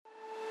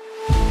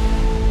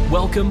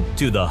Welcome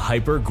to the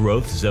Hyper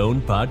Growth Zone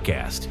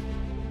podcast.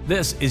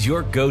 This is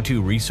your go-to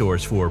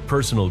resource for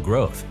personal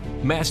growth,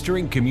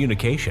 mastering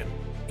communication,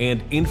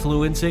 and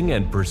influencing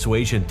and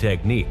persuasion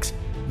techniques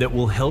that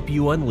will help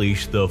you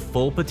unleash the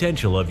full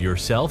potential of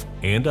yourself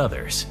and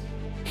others.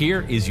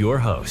 Here is your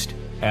host,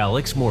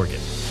 Alex Morgan.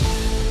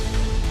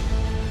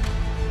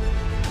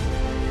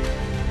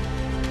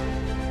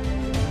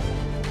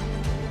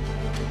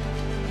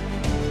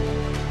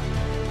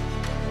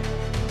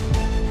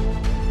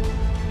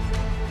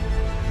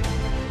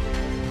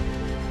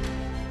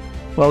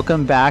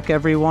 Welcome back,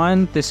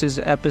 everyone. This is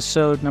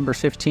episode number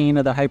 15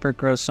 of the Hyper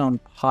Growth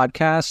Zone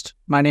podcast.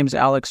 My name is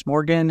Alex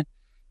Morgan,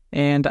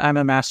 and I'm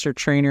a master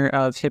trainer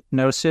of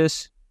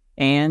hypnosis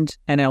and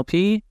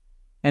NLP.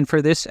 And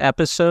for this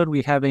episode,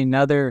 we have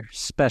another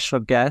special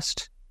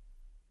guest.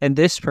 And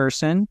this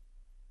person,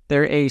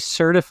 they're a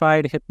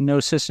certified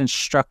hypnosis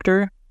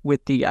instructor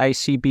with the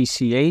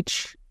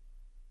ICBCH,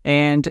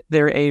 and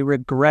they're a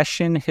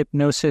regression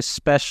hypnosis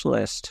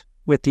specialist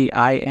with the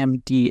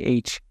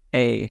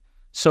IMDHA.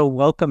 So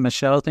welcome,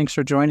 Michelle. Thanks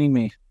for joining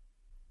me.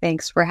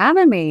 Thanks for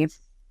having me.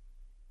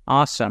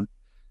 Awesome.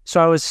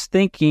 So I was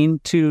thinking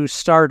to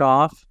start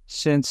off,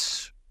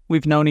 since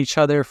we've known each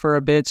other for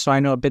a bit, so I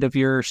know a bit of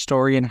your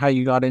story and how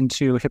you got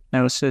into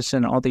hypnosis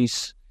and all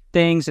these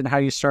things and how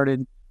you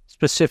started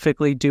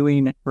specifically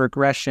doing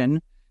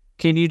regression.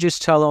 Can you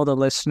just tell all the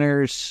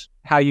listeners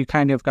how you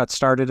kind of got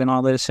started in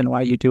all this and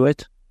why you do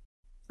it?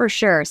 For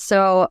sure.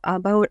 So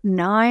about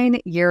 9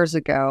 years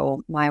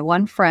ago, my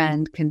one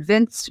friend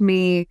convinced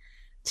me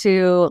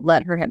to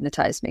let her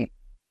hypnotize me.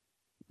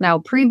 Now,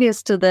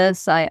 previous to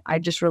this, I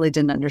just really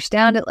didn't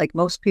understand it. Like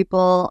most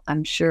people,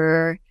 I'm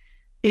sure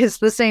it's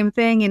the same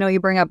thing. You know, you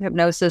bring up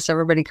hypnosis,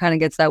 everybody kind of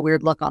gets that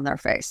weird look on their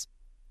face.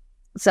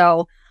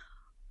 So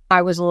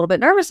I was a little bit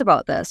nervous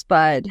about this,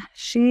 but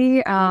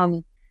she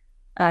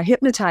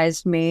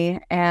hypnotized me,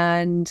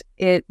 and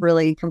it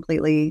really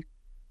completely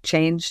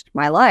changed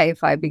my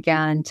life. I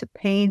began to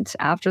paint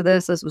after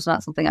this. This was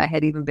not something I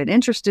had even been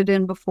interested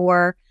in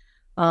before.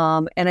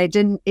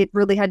 It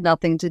really had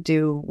nothing to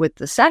do with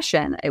the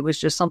session. It was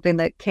just something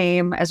that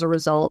came as a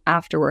result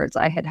afterwards.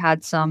 I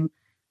had some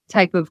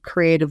type of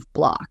creative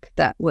block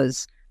that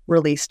was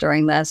released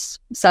during this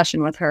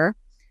session with her.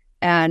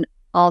 And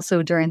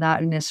also during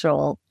that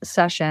initial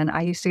session,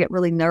 I used to get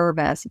really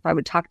nervous if I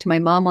would talk to my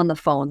mom on the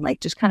phone, like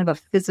just kind of a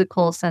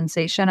physical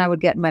sensation I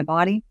would get in my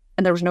body.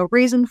 And there was no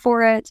reason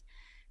for it.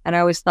 And I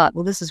always thought,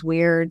 well, this is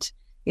weird.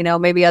 You know,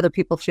 maybe other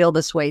people feel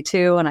this way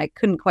too. And I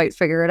couldn't quite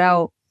figure it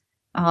out.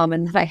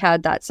 And then I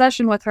had that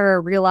session with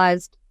her,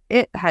 realized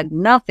it had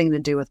nothing to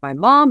do with my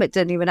mom. It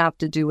didn't even have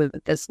to do with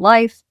this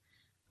life.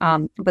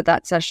 But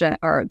that session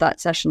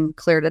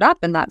cleared it up,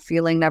 and that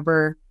feeling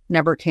never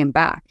came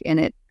back. And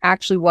it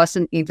actually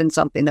wasn't even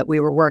something that we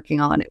were working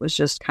on. It was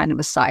just kind of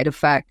a side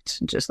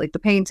effect, just like the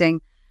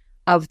painting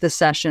of the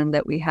session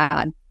that we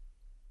had.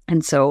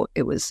 And so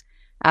it was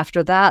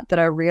after that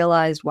I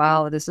realized,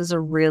 wow, this is a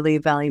really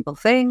valuable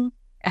thing.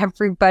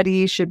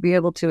 Everybody should be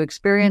able to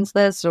experience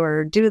this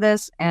or do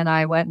this. And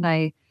I went and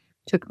I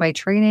took my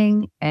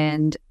training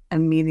and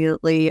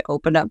immediately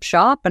opened up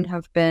shop and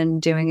have been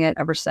doing it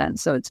ever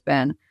since. So it's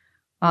been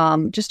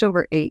just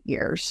over 8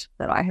 years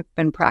that I have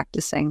been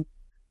practicing.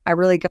 I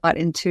really got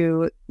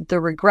into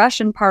the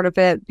regression part of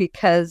it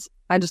because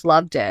I just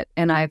loved it.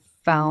 And I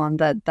found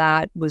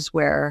that was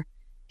where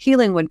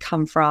healing would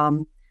come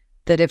from,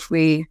 that if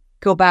we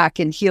go back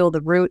and heal the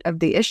root of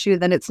the issue,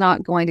 then it's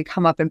not going to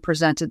come up and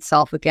present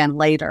itself again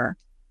later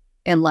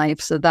in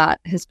life. So that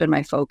has been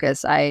my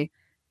focus. I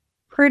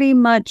pretty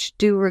much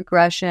do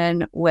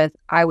regression with,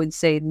 I would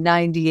say,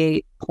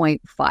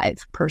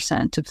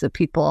 98.5% of the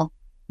people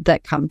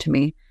that come to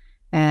me.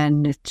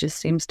 And it just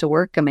seems to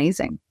work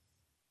amazing.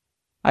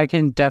 I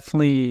can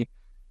definitely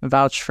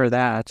vouch for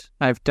that.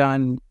 I've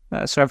done,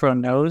 so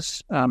everyone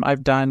knows,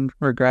 I've done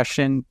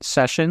regression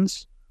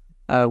sessions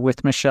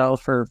with Michelle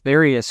for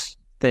various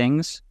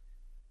things,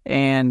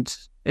 and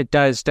it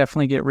does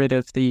definitely get rid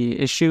of the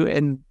issue.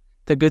 And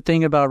the good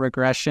thing about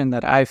regression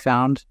that I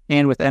found,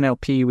 and with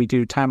NLP, we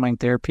do timeline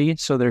therapy,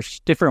 so there's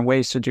different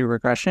ways to do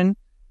regression,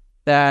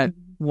 that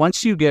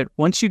once you get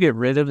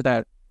rid of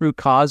that root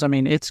cause, I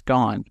mean, it's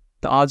gone.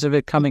 The odds of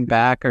it coming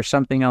back or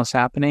something else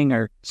happening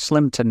are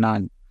slim to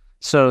none.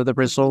 So the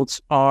results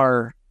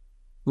are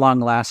long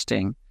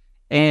lasting.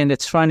 And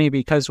it's funny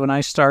because when I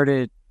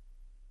started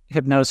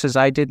hypnosis,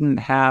 I didn't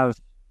have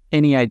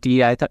any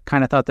idea. I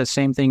kind of thought the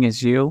same thing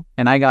as you.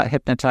 And I got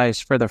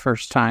hypnotized for the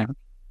first time,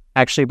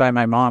 actually by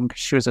my mom,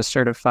 because she was a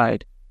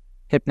certified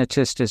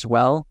hypnotist as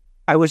well.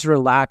 I was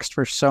relaxed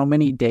for so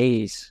many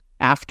days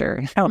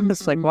after. I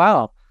was like,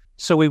 wow.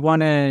 So we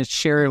want to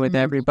share it with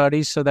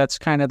everybody. So that's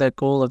kind of the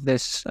goal of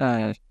this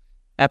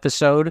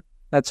episode.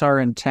 That's our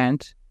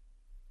intent.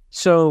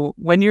 So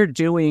when you're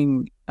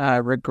doing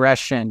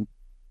regression,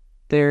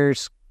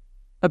 there's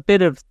a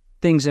bit of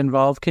things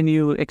involved. Can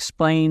you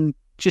explain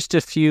just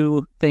a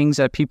few things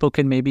that people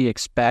can maybe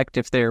expect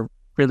if they're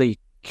really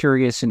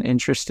curious and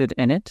interested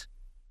in it?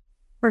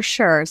 For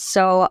sure.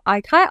 So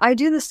I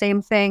do the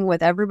same thing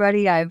with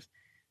everybody. I've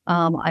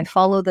I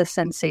follow the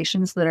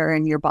sensations that are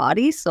in your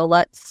body. So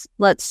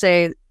let's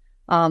say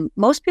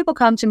most people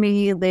come to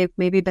me, they've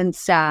maybe been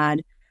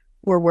sad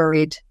or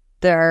worried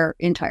their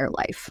entire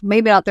life.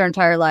 Maybe not their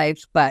entire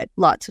life, but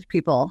lots of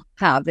people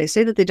have. They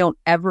say that they don't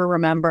ever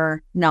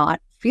remember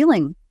not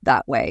feeling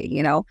that way,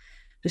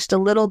 just a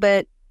little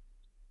bit,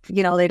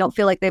 they don't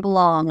feel like they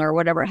belong or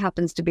whatever it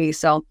happens to be.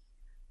 So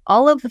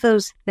all of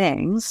those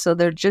things, so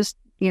they're just,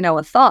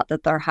 a thought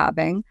that they're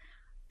having,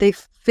 they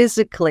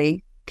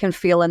physically can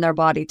feel in their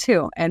body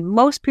too. And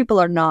most people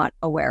are not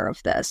aware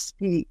of this.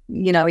 You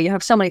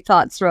have so many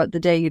thoughts throughout the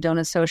day, you don't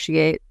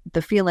associate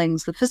the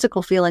feelings, the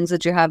physical feelings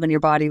that you have in your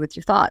body with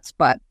your thoughts.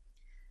 But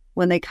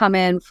when they come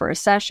in for a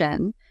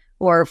session,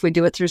 or if we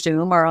do it through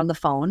Zoom or on the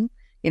phone,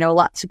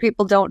 lots of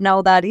people don't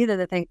know that either.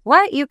 They think,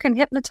 what? You can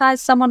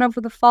hypnotize someone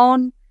over the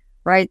phone,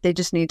 right? They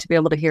just need to be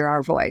able to hear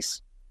our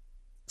voice.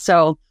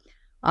 So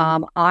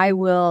I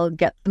will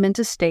get them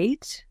into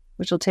state,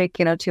 which will take,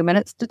 2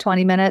 minutes to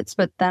 20 minutes,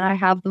 but then I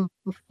have them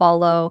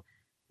follow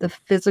the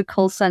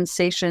physical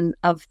sensation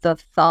of the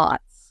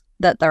thoughts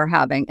that they're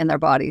having in their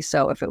body.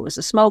 So if it was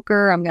a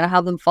smoker, I'm going to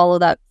have them follow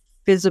that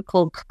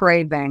physical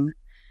craving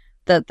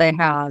that they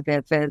have.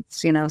 If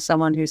it's,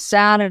 someone who's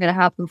sad, I'm going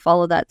to have them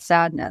follow that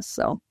sadness.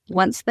 So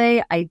once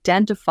they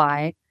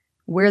identify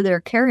where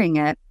they're carrying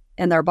it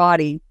in their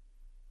body,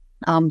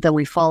 then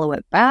we follow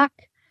it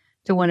back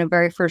to when it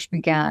very first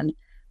began.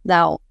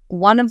 Now,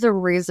 one of the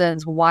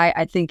reasons why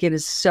I think it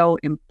is so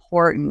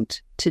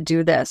important to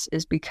do this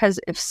is because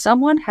if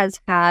someone has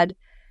had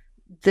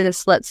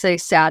this, let's say,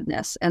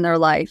 sadness in their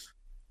life,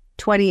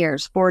 20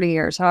 years, 40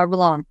 years, however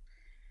long,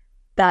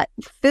 that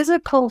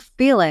physical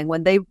feeling,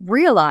 when they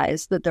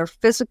realize that they're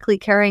physically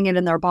carrying it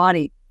in their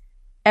body,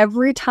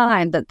 every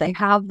time that they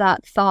have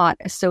that thought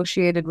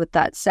associated with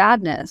that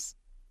sadness,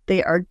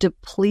 they are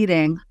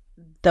depleting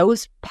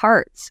those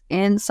parts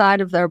inside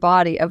of their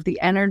body of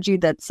the energy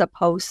that's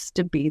supposed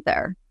to be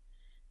there.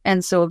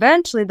 And so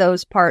eventually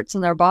those parts in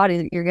their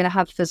body, you're going to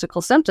have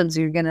physical symptoms.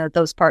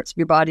 Those parts of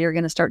your body are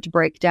going to start to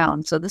break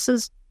down. So this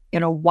is,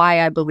 why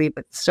I believe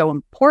it's so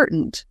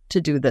important to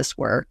do this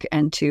work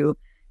and to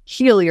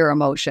heal your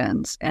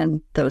emotions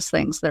and those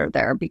things that are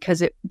there,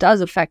 because it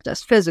does affect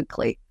us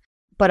physically.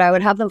 But I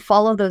would have them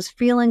follow those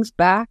feelings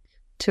back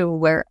to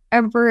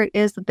wherever it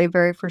is that they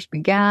very first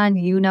began.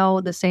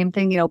 The same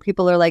thing,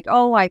 people are like,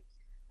 oh, I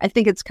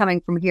think it's coming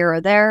from here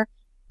or there.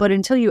 But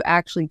until you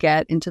actually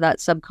get into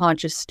that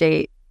subconscious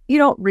state, you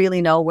don't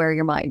really know where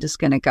your mind is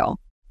going to go.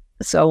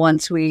 So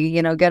once we,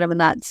 get them in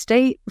that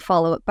state,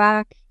 follow it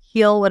back,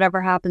 heal whatever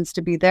happens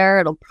to be there.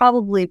 It'll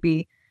probably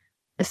be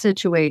a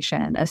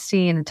situation, a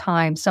scene, a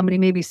time. Somebody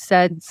maybe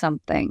said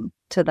something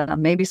to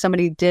them. Maybe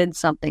somebody did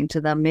something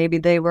to them. Maybe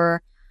they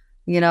were,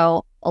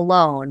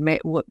 alone.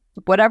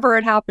 Whatever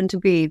it happened to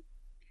be,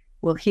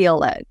 we'll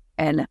heal it.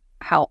 And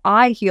how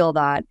I heal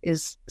that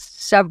is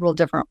several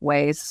different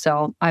ways.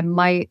 So I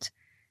might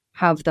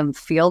have them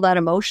feel that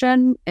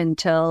emotion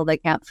until they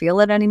can't feel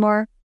it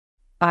anymore.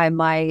 I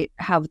might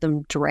have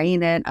them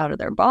drain it out of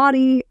their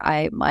body.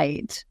 I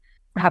might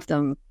have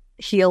them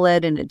heal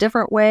it in a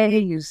different way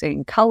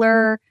using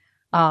color.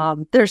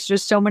 There's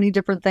just so many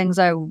different things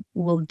I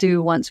will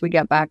do once we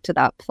get back to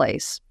that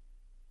place.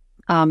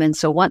 And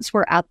so once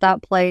we're at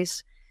that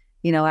place,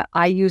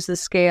 I use the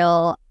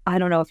scale. I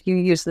don't know if you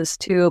use this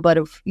too, but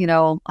if,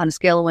 on a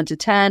scale of 1 to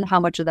 10, how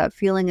much of that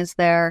feeling is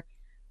there?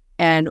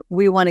 And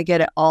we want to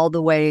get it all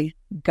the way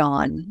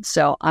gone.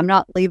 So I'm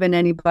not leaving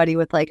anybody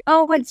with like,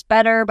 oh, it's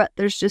better, but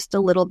there's just a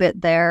little bit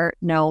there.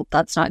 No,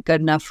 that's not good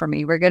enough for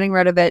me. We're getting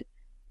rid of it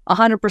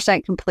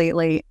 100%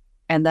 completely,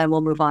 and then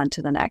we'll move on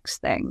to the next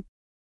thing.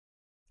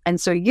 And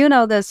so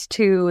this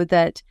too,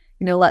 that,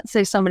 let's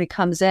say somebody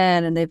comes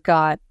in and they've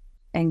got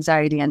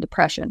anxiety and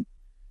depression.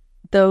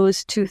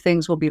 Those two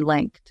things will be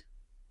linked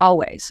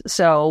always.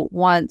 So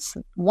once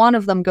one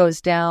of them goes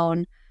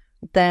down,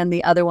 then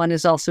the other one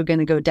is also going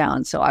to go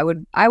down. So I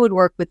would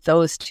work with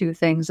those two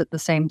things at the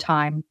same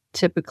time.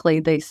 Typically,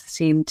 they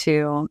seem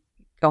to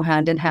go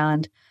hand in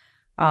hand.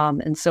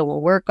 And so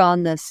we'll work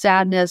on the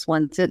sadness.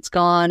 Once it's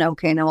gone,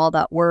 okay, now all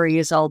that worry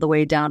is all the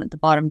way down at the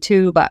bottom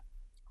too, but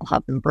I'll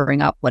have them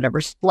bring up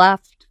whatever's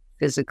left,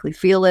 physically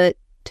feel it,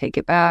 take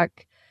it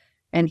back,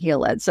 and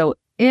heal it. So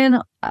in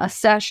a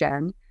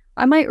session,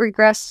 I might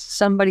regress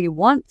somebody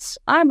once.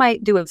 I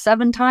might do it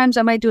 7 times.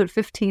 I might do it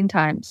 15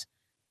 times.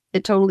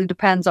 It totally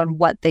depends on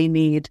what they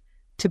need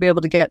to be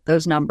able to get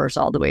those numbers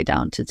all the way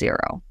down to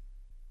 0.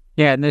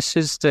 Yeah, and this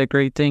is the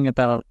great thing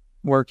about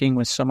working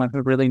with someone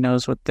who really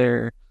knows what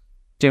they're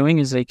doing,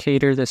 is they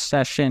cater the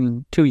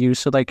session to you.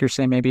 So like you're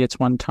saying, maybe it's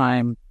 1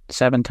 time,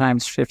 7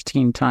 times,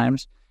 15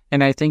 times.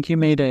 And I think you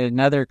made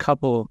another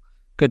couple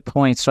good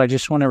points. So I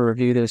just want to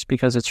review this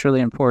because it's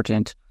really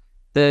important.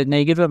 The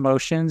negative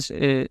emotions,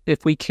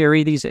 if we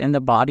carry these in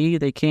the body,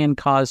 they can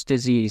cause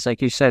disease,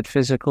 like you said,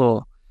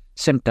 physical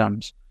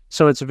symptoms.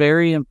 So it's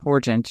very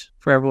important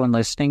for everyone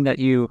listening that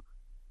you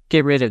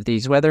get rid of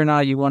these, whether or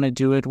not you want to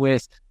do it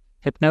with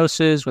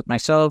hypnosis, with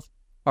myself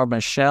or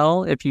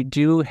Michelle. If you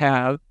do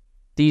have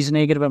these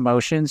negative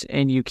emotions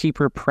and you keep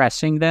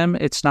repressing them,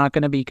 it's not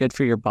going to be good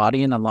for your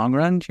body in the long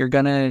run. You're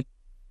going to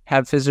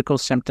have physical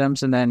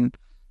symptoms, and then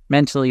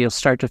mentally you'll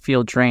start to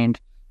feel drained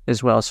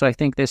as well. So I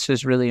think this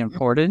is really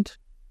important,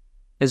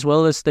 as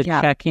well as the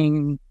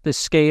checking the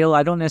scale.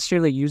 I don't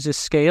necessarily use a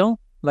scale.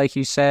 Like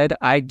you said,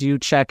 I do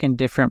check in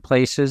different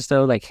places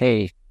though. Like,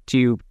 hey, do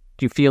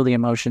you feel the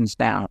emotions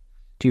now?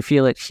 Do you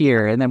feel it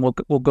here? And then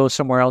we'll go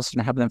somewhere else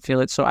and have them feel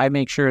it. So I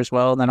make sure as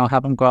well. And then I'll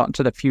have them go out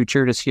into the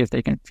future to see if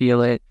they can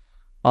feel it.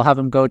 I'll have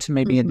them go to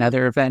maybe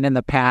another event in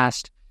the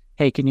past.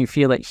 Hey, can you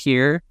feel it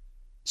here?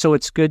 So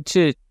it's good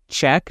to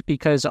check,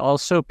 because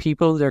also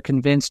people, they're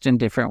convinced in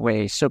different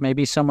ways. So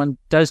maybe someone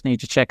does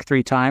need to check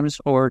 3 times,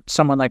 or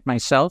someone like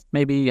myself,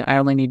 maybe I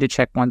only need to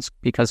check once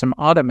because I'm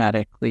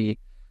automatically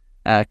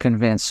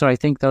convinced. So I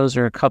think those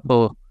are a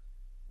couple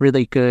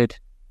really good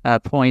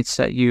points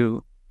that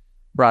you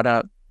brought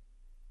up.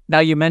 Now,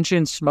 you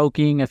mentioned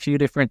smoking, a few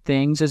different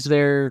things. Is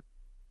there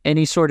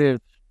any sort of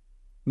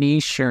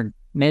niche or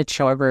niche,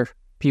 however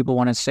people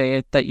want to say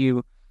it, that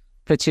you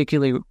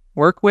particularly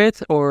work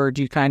with, or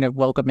do you kind of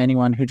welcome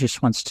anyone who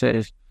just wants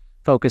to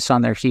focus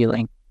on their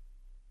healing?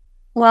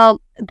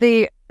 Well,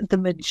 the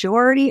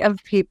majority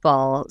of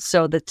people,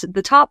 so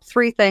the top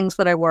 3 things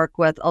that I work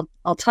with,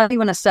 I'll tell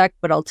you in a sec,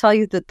 but I'll tell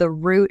you that the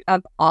root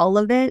of all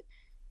of it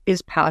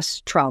is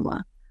past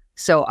trauma.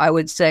 So I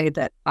would say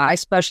that I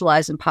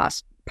specialize in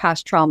past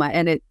trauma,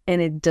 and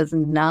it does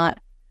not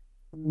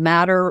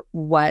matter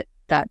what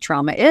that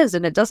trauma is.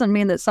 And it doesn't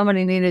mean that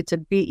somebody needed to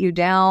beat you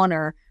down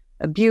or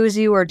abuse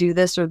you or do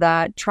this or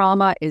that.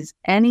 Trauma is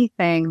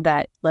anything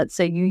that, let's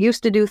say you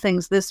used to do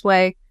things this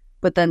way,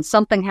 but then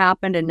something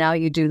happened and now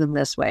you do them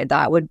this way.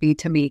 That would be,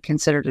 to me,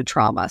 considered a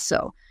trauma.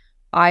 So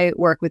I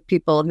work with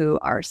people who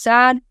are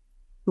sad,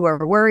 who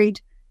are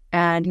worried,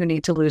 and who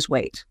need to lose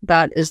weight.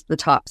 That is the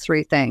top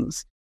 3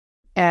 things.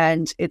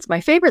 And it's my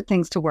favorite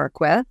things to work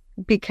with,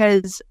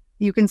 because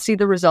you can see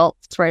the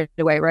results right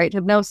away, right?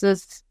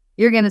 Hypnosis,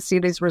 you're going to see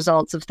these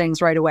results of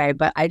things right away.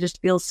 But I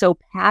just feel so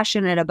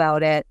passionate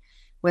about it.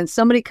 When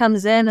somebody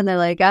comes in and they're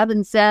like, I've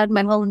been sad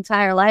my whole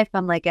entire life,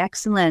 I'm like,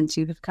 excellent.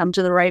 You've come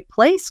to the right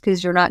place,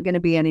 because you're not going to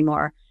be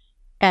anymore.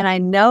 And I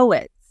know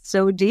it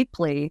so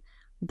deeply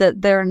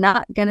that they're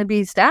not going to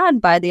be sad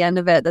by the end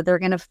of it, that they're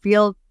going to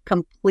feel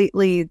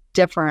completely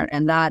different.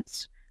 And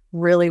that's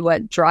really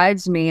what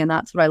drives me. And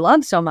that's what I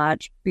love so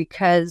much,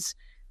 because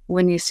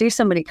when you see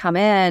somebody come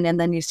in and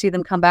then you see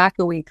them come back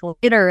a week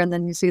later, and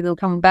then you see them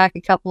coming back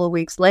a couple of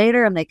weeks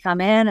later, and they come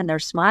in and they're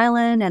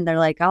smiling and they're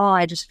like, oh,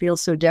 I just feel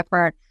so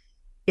different.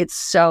 It's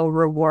so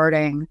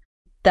rewarding.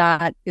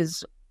 That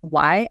is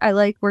why I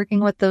like working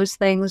with those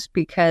things,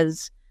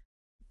 because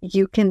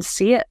you can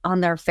see it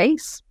on their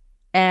face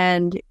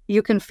and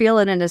you can feel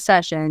it in a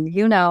session.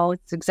 You know,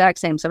 it's the exact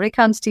same. Somebody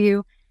comes to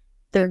you,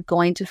 they're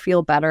going to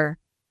feel better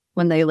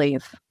when they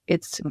leave.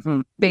 It's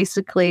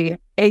basically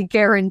a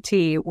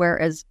guarantee.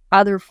 Whereas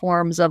other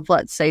forms of,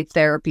 let's say,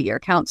 therapy or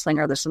counseling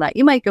or this and that,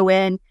 you might go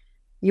in,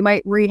 you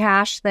might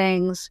rehash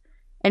things,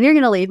 and you're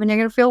going to leave and you're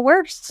going to feel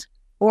worse,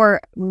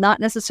 or not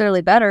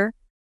necessarily better.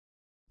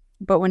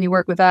 But when you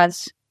work with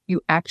us,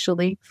 you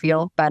actually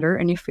feel better,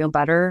 and you feel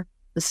better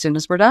as soon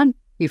as we're done.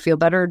 You feel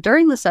better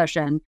during the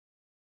session.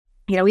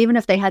 You know, even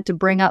if they had to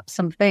bring up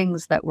some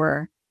things that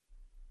were,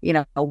 you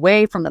know,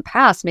 away from the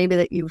past, maybe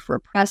that you've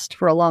repressed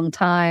for a long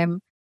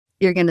time,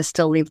 you're going to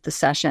still leave the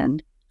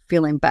session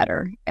feeling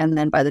better. And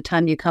then by the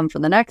time you come for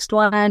the next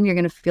one, you're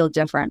going to feel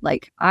different.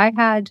 Like, I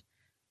had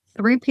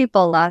 3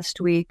 people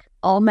last week,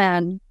 all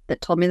men,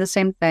 that told me the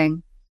same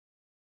thing,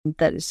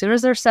 that as soon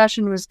as their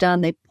session was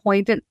done, they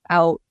pointed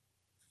out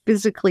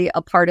physically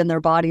a part in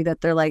their body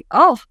that they're like,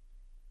 oh,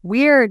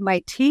 weird,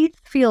 my teeth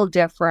feel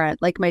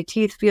different. Like, my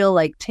teeth feel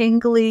like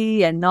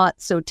tingly and not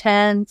so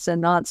tense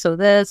and not so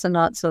this and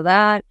not so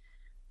that.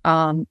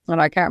 And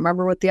I can't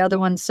remember what the other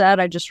one said.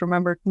 I just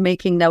remember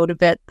making note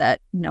of it, that,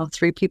 you know,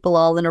 3 people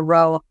all in a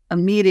row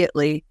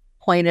immediately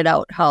pointed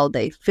out how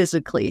they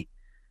physically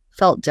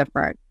felt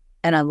different.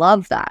 And I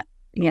love that.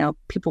 You know,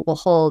 people will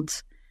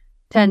hold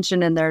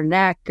tension in their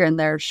neck and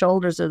their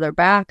shoulders or their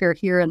back or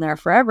here and there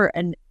forever,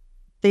 and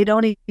they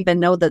don't even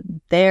know that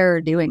they're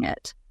doing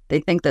it. They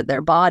think that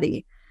their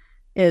body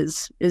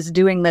is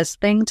doing this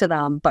thing to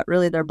them, but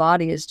really their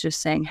body is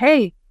just saying,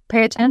 hey,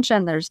 pay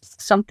attention. There's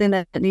something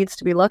that needs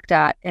to be looked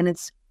at. And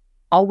it's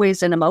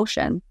always an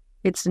emotion.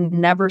 It's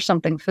never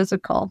something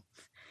physical.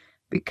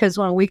 Because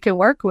when we can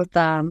work with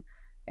them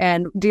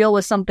and deal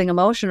with something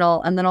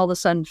emotional, and then all of a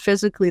sudden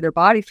physically their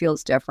body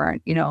feels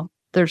different, you know,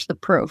 there's the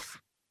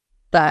proof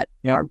that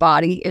our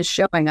body is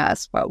showing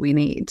us what we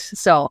need.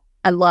 So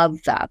I love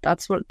that.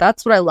 That's what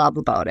I love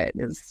about it,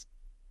 is,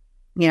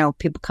 you know,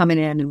 people coming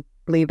in and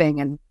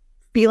leaving and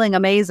feeling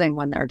amazing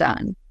when they're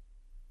done.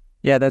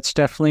 Yeah, that's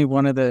definitely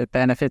one of the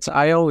benefits.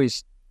 I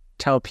always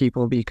tell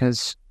people,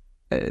 because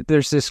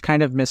there's this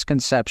kind of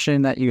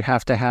misconception that you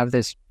have to have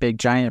this big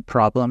giant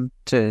problem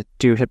to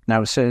do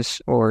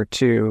hypnosis, or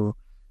to,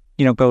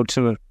 you know, go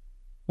to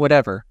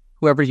whoever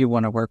you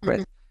want to work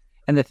with.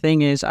 And the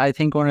thing is, I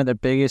think one of the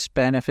biggest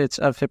benefits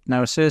of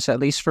hypnosis, at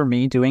least for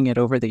me doing it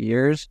over the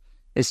years,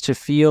 is to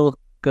feel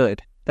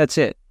good. That's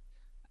it.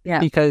 Yeah.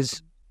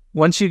 Because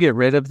once you get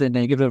rid of the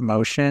negative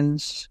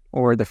emotions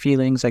or the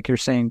feelings, like you're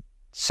saying,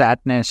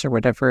 sadness or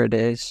whatever it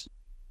is,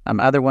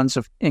 other ones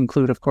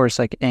include, of course,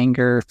 like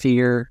anger,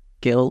 fear,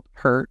 guilt,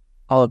 hurt,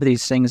 all of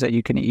these things that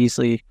you can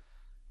easily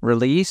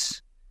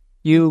release.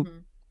 You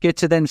get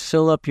to then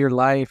fill up your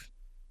life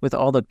with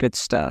all the good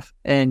stuff.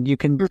 And you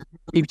can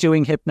keep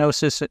doing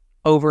hypnosis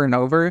over and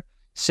over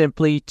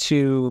simply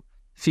to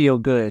feel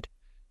good.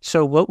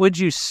 So what would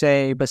you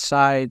say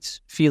besides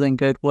feeling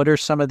good? What are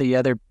some of the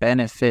other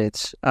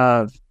benefits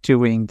of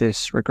doing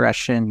this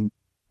regression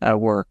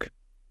work?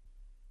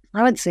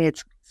 I would say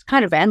it's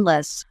kind of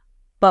endless.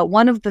 But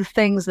one of the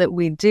things that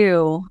we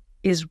do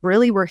is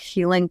really we're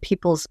healing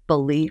people's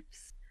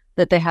beliefs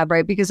that they have,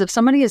 right? Because if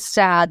somebody is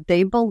sad,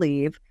 they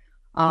believe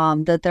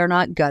that they're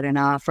not good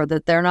enough, or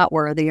that they're not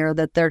worthy, or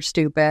that they're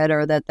stupid,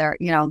 or that they're,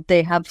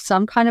 they have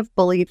some kind of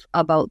belief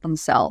about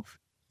themselves.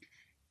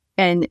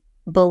 And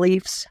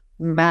beliefs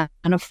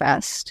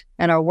manifest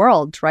in our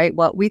world, right?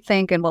 What we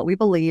think and what we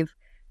believe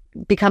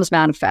becomes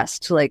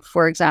manifest. Like,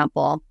 for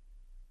example,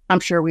 I'm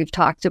sure we've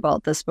talked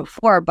about this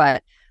before,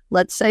 but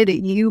let's say that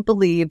you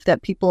believe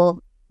that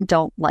people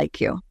don't like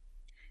you,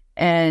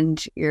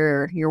 and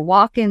you're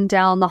walking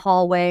down the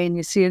hallway and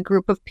you see a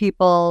group of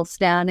people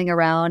standing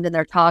around and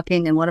they're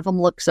talking, and one of them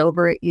looks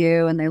over at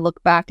you and they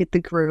look back at the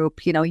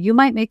group. You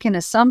might make an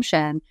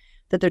assumption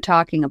that they're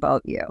talking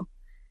about you.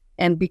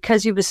 And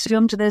because you've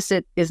assumed this,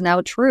 it is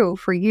now true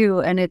for you,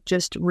 and it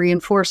just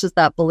reinforces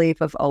that belief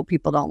of, oh,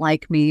 people don't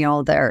like me,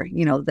 oh, they're,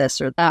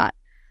 this or that.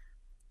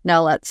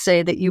 Now, let's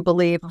say that you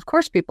believe, of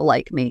course, people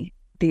like me.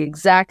 The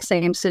exact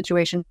same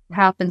situation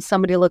happens.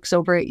 Somebody looks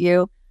over at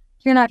you.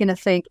 You're not going to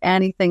think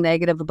anything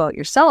negative about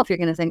yourself. You're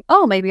going to think,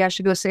 oh, maybe I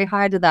should go say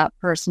hi to that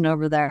person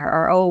over there,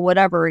 or, oh,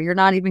 whatever. You're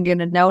not even going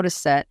to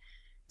notice it.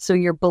 So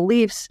your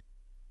beliefs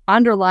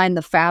underline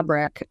the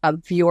fabric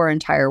of your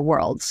entire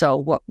world. So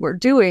what we're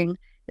doing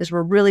is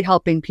we're really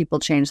helping people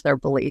change their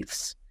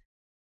beliefs.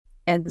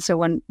 And so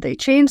when they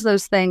change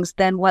those things,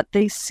 then what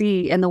they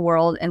see in the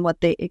world and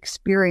what they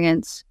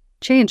experience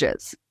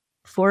changes.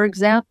 For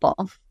example,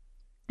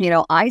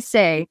 I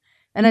say,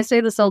 and I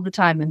say this all the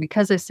time, and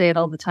because I say it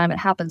all the time, it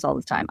happens all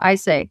the time. I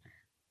say,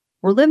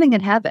 we're living in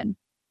heaven.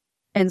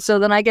 And so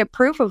then I get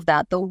proof of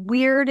that. The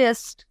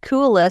weirdest,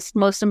 coolest,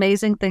 most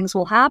amazing things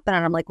will happen.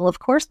 And I'm like, well, of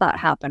course that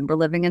happened. We're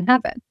living in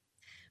heaven.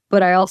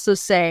 But I also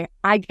say,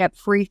 I get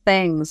free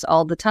things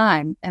all the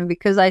time. And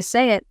because I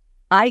say it,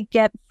 I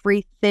get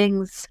free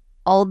things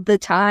all the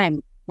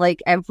time,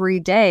 like every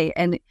day.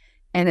 And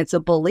it's a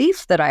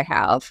belief that I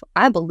have.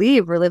 I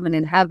believe we're living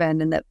in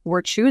heaven and that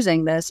we're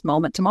choosing this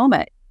moment to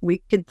moment. We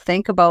could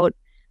think about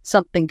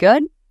something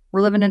good,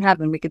 we're living in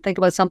heaven. We could think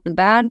about something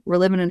bad, we're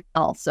living in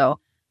hell. So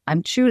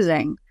I'm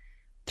choosing,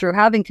 through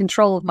having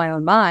control of my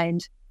own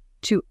mind,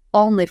 to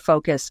only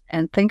focus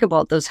and think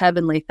about those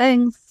heavenly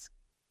things.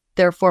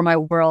 Therefore, my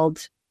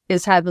world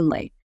is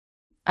heavenly.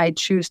 I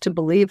choose to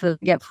believe that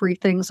I get free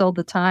things all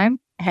the time.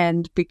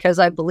 And because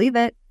I believe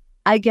it,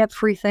 I get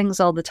free things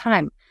all the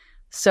time.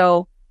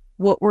 So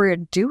what we're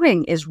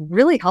doing is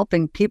really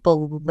helping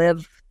people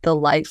live the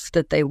life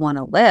that they want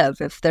to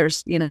live. If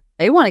there's,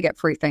 they want to get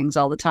free things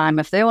all the time.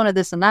 If they want to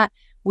this and that,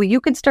 well,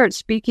 you could start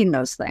speaking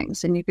those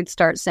things and you could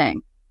start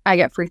saying, I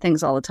get free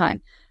things all the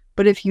time.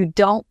 But if you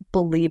don't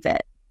believe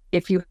it,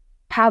 if you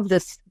have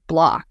this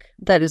block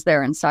that is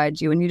there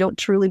inside you and you don't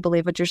truly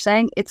believe what you're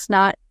saying, it's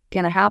not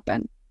going to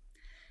happen.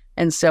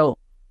 And so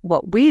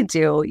what we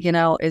do,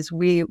 is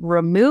we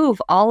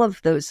remove all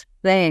of those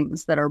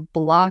things that are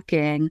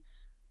blocking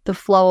the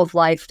flow of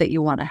life that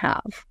you want to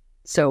have.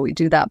 So we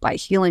do that by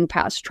healing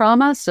past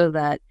trauma so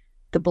that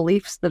the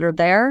beliefs that are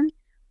there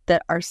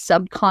that are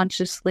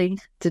subconsciously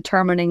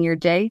determining your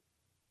day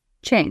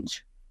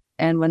change.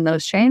 And when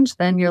those change,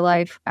 then your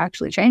life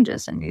actually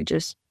changes and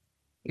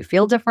you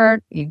feel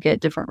different, you get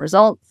different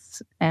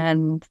results,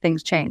 and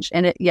things change.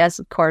 And yes,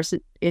 of course,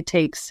 it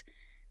takes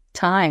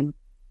time,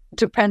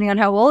 depending on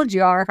how old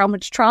you are, how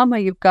much trauma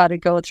you've got to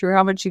go through,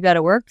 how much you got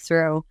to work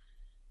through.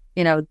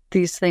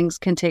 These things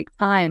can take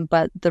time,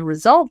 but the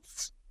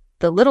results,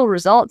 the little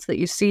results that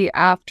you see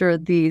after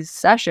these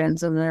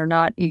sessions, and they're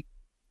not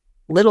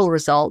little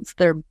results,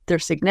 they're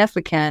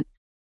significant.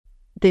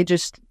 You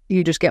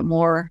just get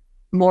more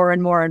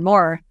and more and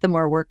more the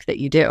more work that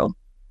you do.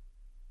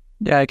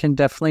 Yeah, I can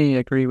definitely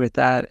agree with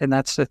that. And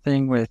that's the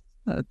thing with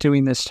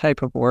doing this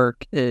type of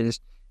work is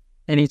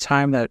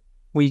anytime that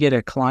we get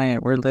a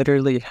client, we're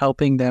literally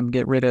helping them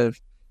get rid of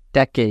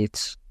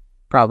decades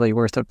probably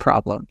worth of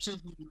problems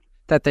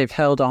that they've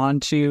held on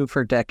to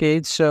for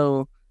decades.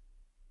 So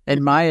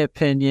in my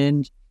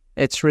opinion,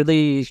 it's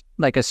really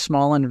like a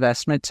small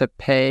investment to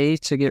pay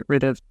to get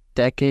rid of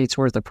decades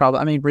worth of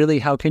problem. I mean, really,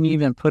 how can you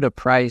even put a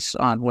price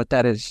on what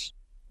that is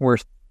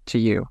worth to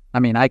you? I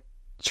mean, I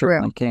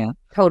certainly can't.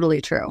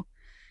 Totally true.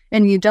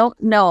 And you don't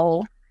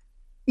know.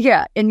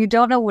 Yeah. And you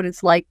don't know what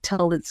it's like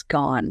till it's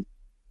gone.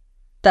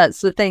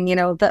 That's the thing,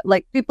 that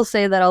like people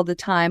say that all the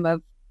time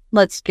of,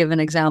 let's give an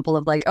example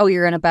of like, oh,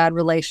 you're in a bad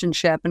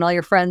relationship and all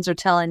your friends are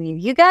telling you,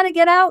 you got to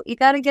get out. You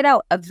got to get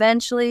out.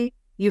 Eventually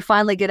you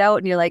finally get out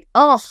and you're like,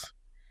 oh,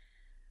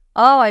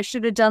 I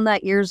should have done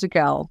that years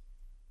ago.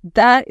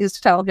 That is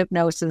how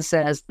hypnosis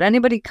is. If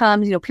anybody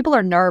comes, people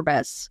are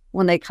nervous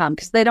when they come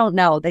because they don't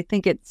know. They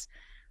think it's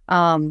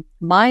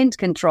mind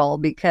control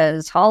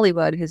because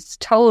Hollywood has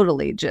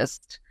totally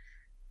just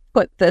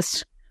put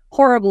this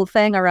horrible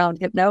thing around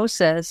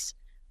hypnosis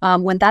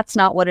when that's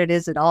not what it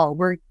is at all.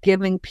 We're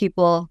giving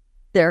people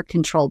their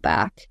control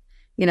back.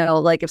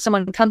 Like if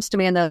someone comes to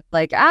me and they're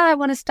like, I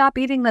want to stop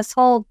eating this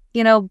whole,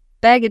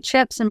 bag of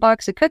chips and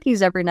box of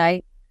cookies every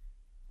night,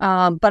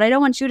 but I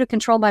don't want you to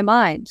control my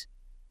mind.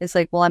 It's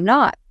like, well, I'm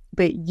not.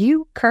 But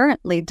you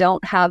currently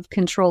don't have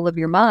control of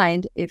your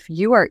mind if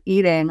you are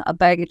eating a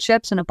bag of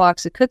chips and a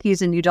box of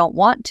cookies and you don't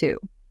want to.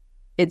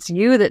 It's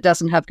you that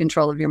doesn't have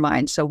control of your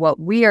mind. So what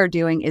we are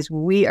doing is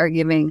we are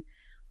giving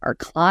our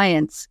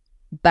clients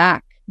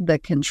back the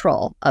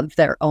control of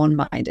their own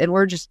mind. And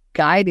we're just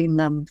guiding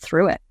them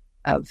through it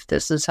of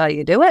this is how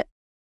you do it.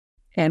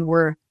 And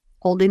we're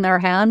holding their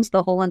hands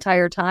the whole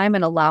entire time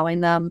and allowing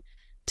them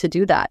to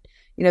do that.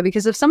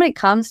 Because if somebody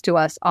comes to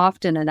us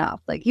often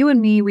enough, like you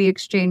and me, we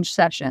exchange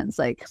sessions.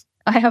 Like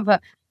I have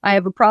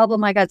a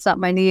problem. I got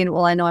something I need.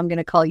 Well, I know I'm going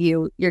to call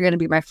you. You're going to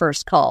be my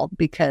first call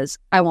because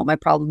I want my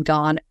problem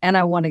gone and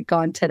I want it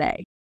gone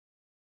today.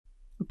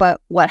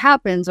 But what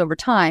happens over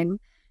time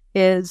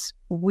is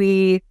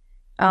we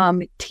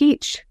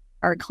teach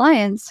our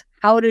clients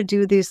how to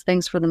do these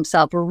things for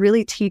themselves. We're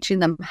really teaching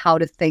them how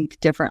to think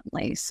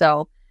differently.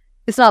 So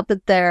it's not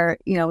that they're,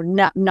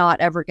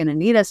 not ever going to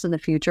need us in the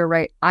future,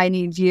 right? I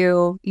need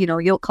you,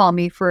 you'll call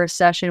me for a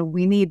session.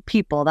 We need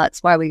people.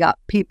 That's why we got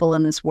people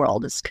in this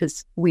world, is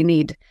because we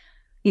need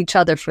each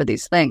other for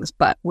these things.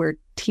 But we're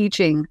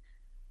teaching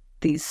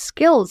these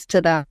skills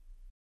to them.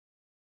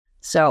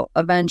 So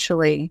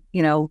eventually,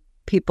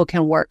 people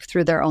can work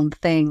through their own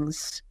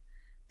things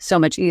so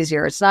much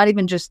easier. It's not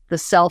even just the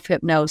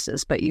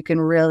self-hypnosis, but you can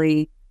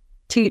really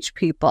teach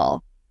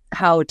people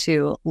how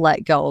to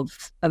let go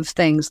of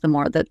things the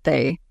more that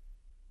they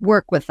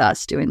work with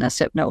us doing this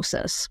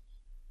hypnosis.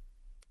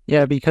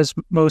 Yeah, because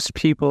most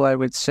people, I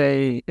would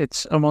say,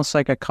 it's almost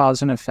like a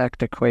cause and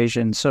effect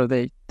equation. So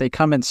they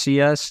come and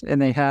see us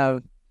and they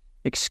have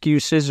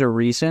excuses or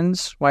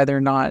reasons why they're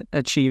not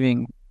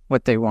achieving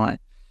what they want.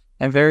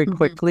 And very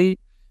quickly,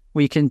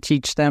 we can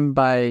teach them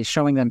by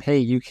showing them, hey,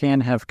 you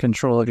can have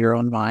control of your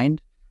own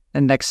mind.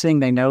 And next thing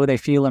they know, they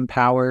feel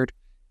empowered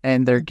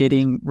and they're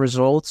getting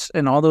results,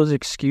 and all those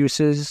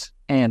excuses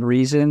and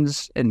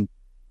reasons and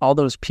all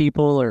those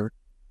people or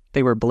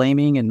they were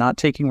blaming and not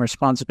taking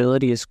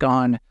responsibility is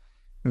gone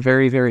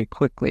very, very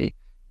quickly.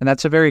 And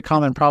that's a very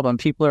common problem.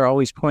 People are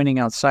always pointing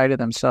outside of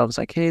themselves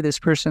like, hey, this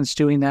person's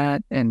doing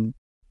that and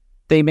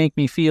they make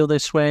me feel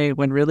this way,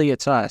 when really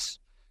it's us.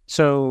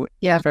 So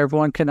if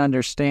everyone can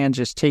understand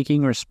just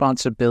taking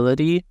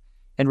responsibility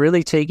and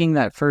really taking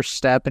that first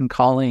step and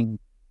calling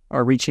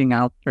or reaching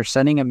out or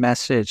sending a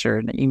message or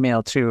an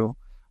email to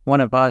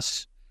one of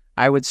us,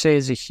 I would say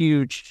is a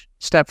huge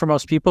step for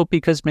most people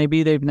because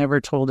maybe they've never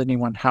told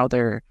anyone how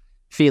they're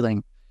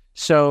feeling.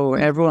 So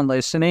everyone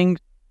listening,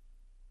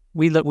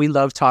 we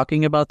love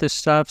talking about this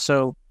stuff.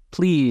 So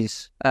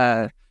please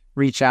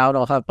reach out.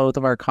 I'll have both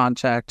of our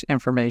contact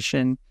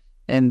information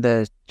in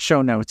the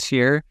show notes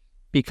here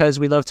because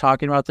we love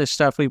talking about this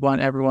stuff. We want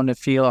everyone to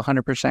feel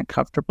 100%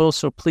 comfortable.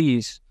 So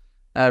please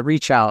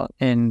reach out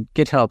and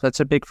get help. That's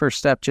a big first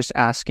step, just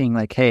asking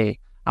like, hey,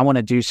 I want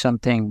to do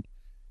something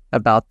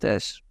about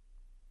this.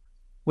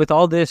 With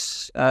all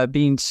this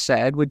being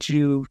said, would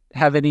you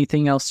have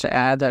anything else to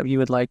add that you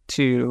would like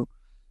to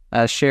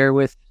share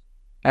with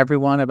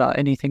everyone about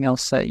anything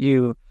else that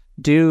you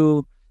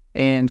do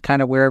and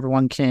kind of where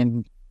everyone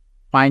can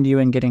find you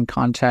and get in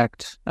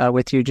contact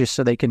with you just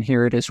so they can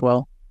hear it as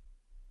well?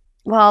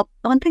 Well,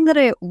 one thing that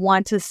I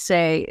want to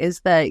say is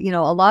that,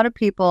 a lot of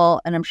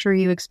people, and I'm sure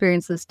you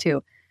experience this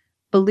too,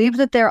 believe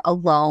that they're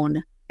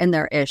alone in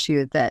their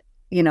issue, that,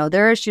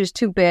 their issue is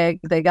too big,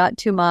 they got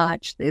too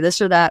much, they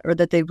this or that, or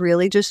that they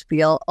really just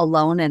feel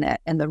alone in it.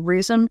 And the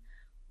reason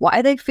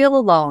why they feel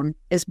alone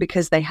is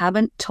because they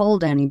haven't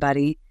told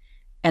anybody.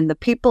 And the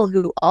people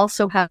who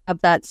also have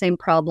that same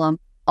problem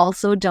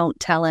also don't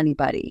tell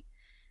anybody.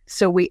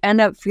 So we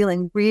end up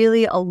feeling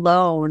really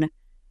alone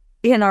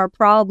in our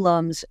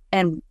problems,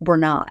 and we're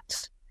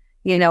not.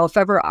 If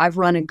ever I've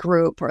run a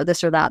group or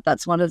this or that,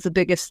 that's one of the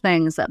biggest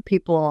things that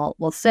people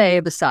will say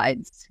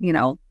besides,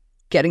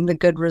 getting the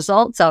good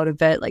results out of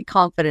it, like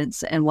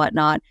confidence and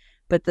whatnot,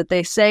 but that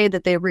they say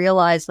that they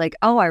realize like,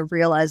 oh, I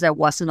realized I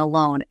wasn't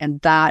alone, and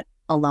that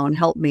alone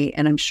helped me.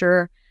 And I'm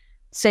sure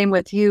same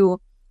with you.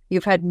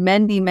 You've had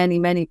many, many,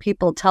 many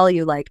people tell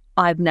you like,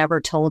 I've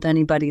never told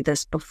anybody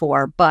this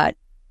before, but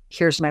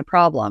here's my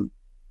problem.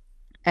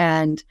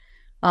 And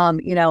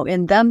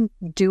in them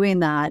doing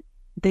that,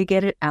 they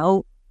get it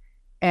out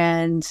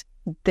and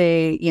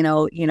they,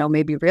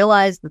 maybe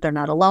realize that they're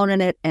not alone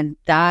in it. And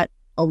that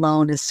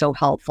alone is so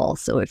helpful.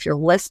 So if you're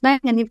listening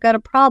and you've got a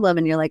problem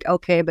and you're like,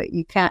 okay, but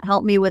you can't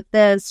help me with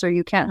this, or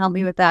you can't help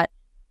me with that.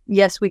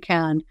 Yes, we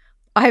can.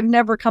 I've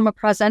never come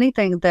across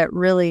anything that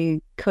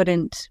really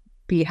couldn't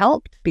be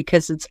helped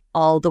because it's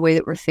all the way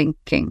that we're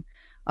thinking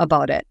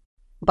about it.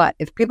 But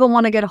if people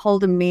want to get a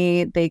hold of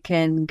me, they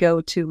can go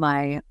to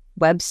my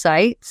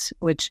website,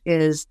 which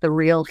is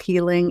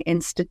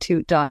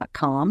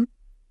therealhealinginstitute.com.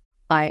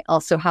 I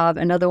also have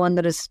another one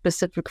that is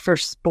specific for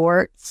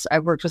sports.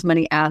 I've worked with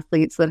many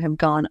athletes that have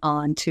gone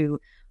on to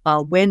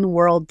win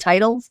world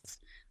titles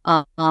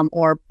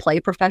or play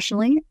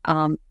professionally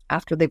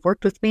after they've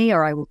worked with me,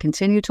 or I will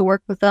continue to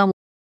work with them.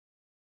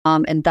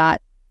 And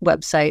that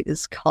website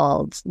is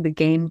called The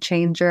Game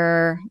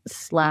Changer /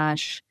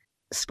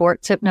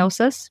 Sports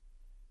Hypnosis.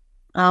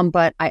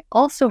 But I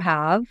also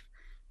have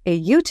a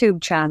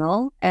YouTube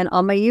channel, and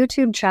on my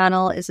YouTube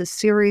channel is a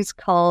series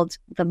called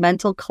the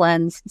Mental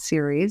Cleanse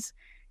series.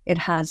 It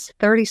has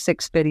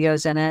 36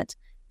 videos in it,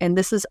 and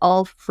this is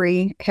all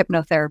free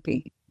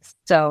hypnotherapy.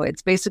 So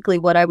it's basically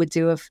what I would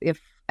do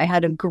if I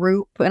had a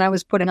group and I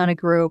was putting on a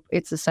group.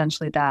 It's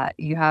essentially that.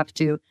 You have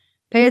to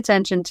pay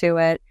attention to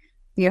it.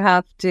 You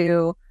have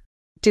to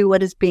do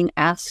what is being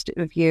asked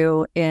of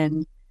you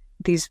in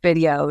these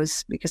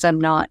videos, because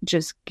I'm not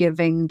just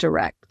giving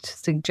direct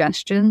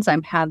suggestions.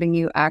 I'm having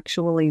you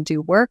actually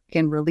do work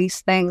and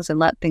release things and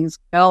let things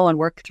go and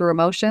work through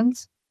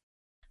emotions.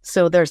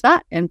 So there's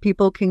that, and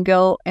people can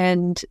go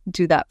and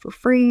do that for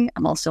free.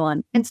 I'm also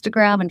on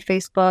Instagram and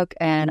Facebook,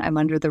 and I'm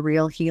under the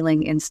Real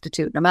Healing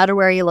Institute. No matter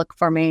where you look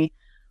for me,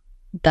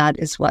 that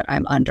is what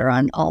I'm under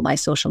on all my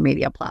social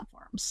media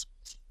platforms.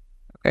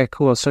 Okay,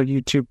 cool. So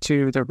YouTube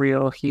too, the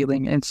Real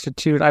Healing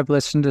Institute. I've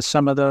listened to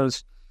some of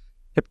those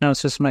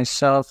hypnosis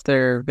myself.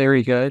 They're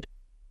very good.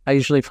 I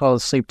usually fall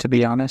asleep, to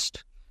be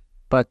honest,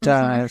 but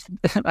I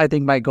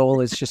think my goal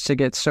is just to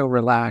get so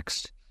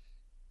relaxed.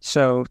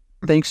 So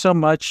thanks so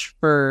much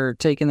for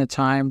taking the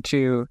time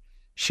to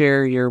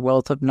share your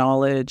wealth of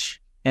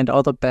knowledge and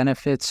all the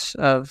benefits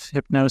of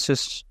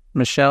hypnosis.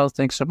 Michelle,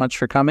 thanks so much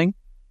for coming.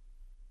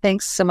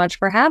 Thanks so much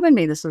for having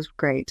me. This was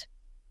great.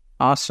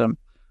 Awesome.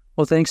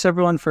 Well, thanks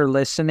everyone for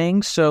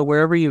listening. So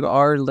wherever you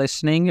are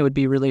listening, it would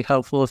be really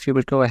helpful if you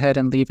would go ahead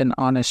and leave an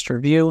honest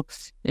review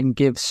and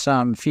give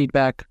some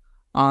feedback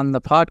on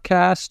the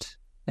podcast.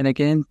 And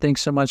again,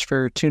 thanks so much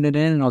for tuning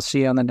in, and I'll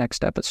see you on the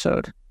next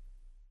episode.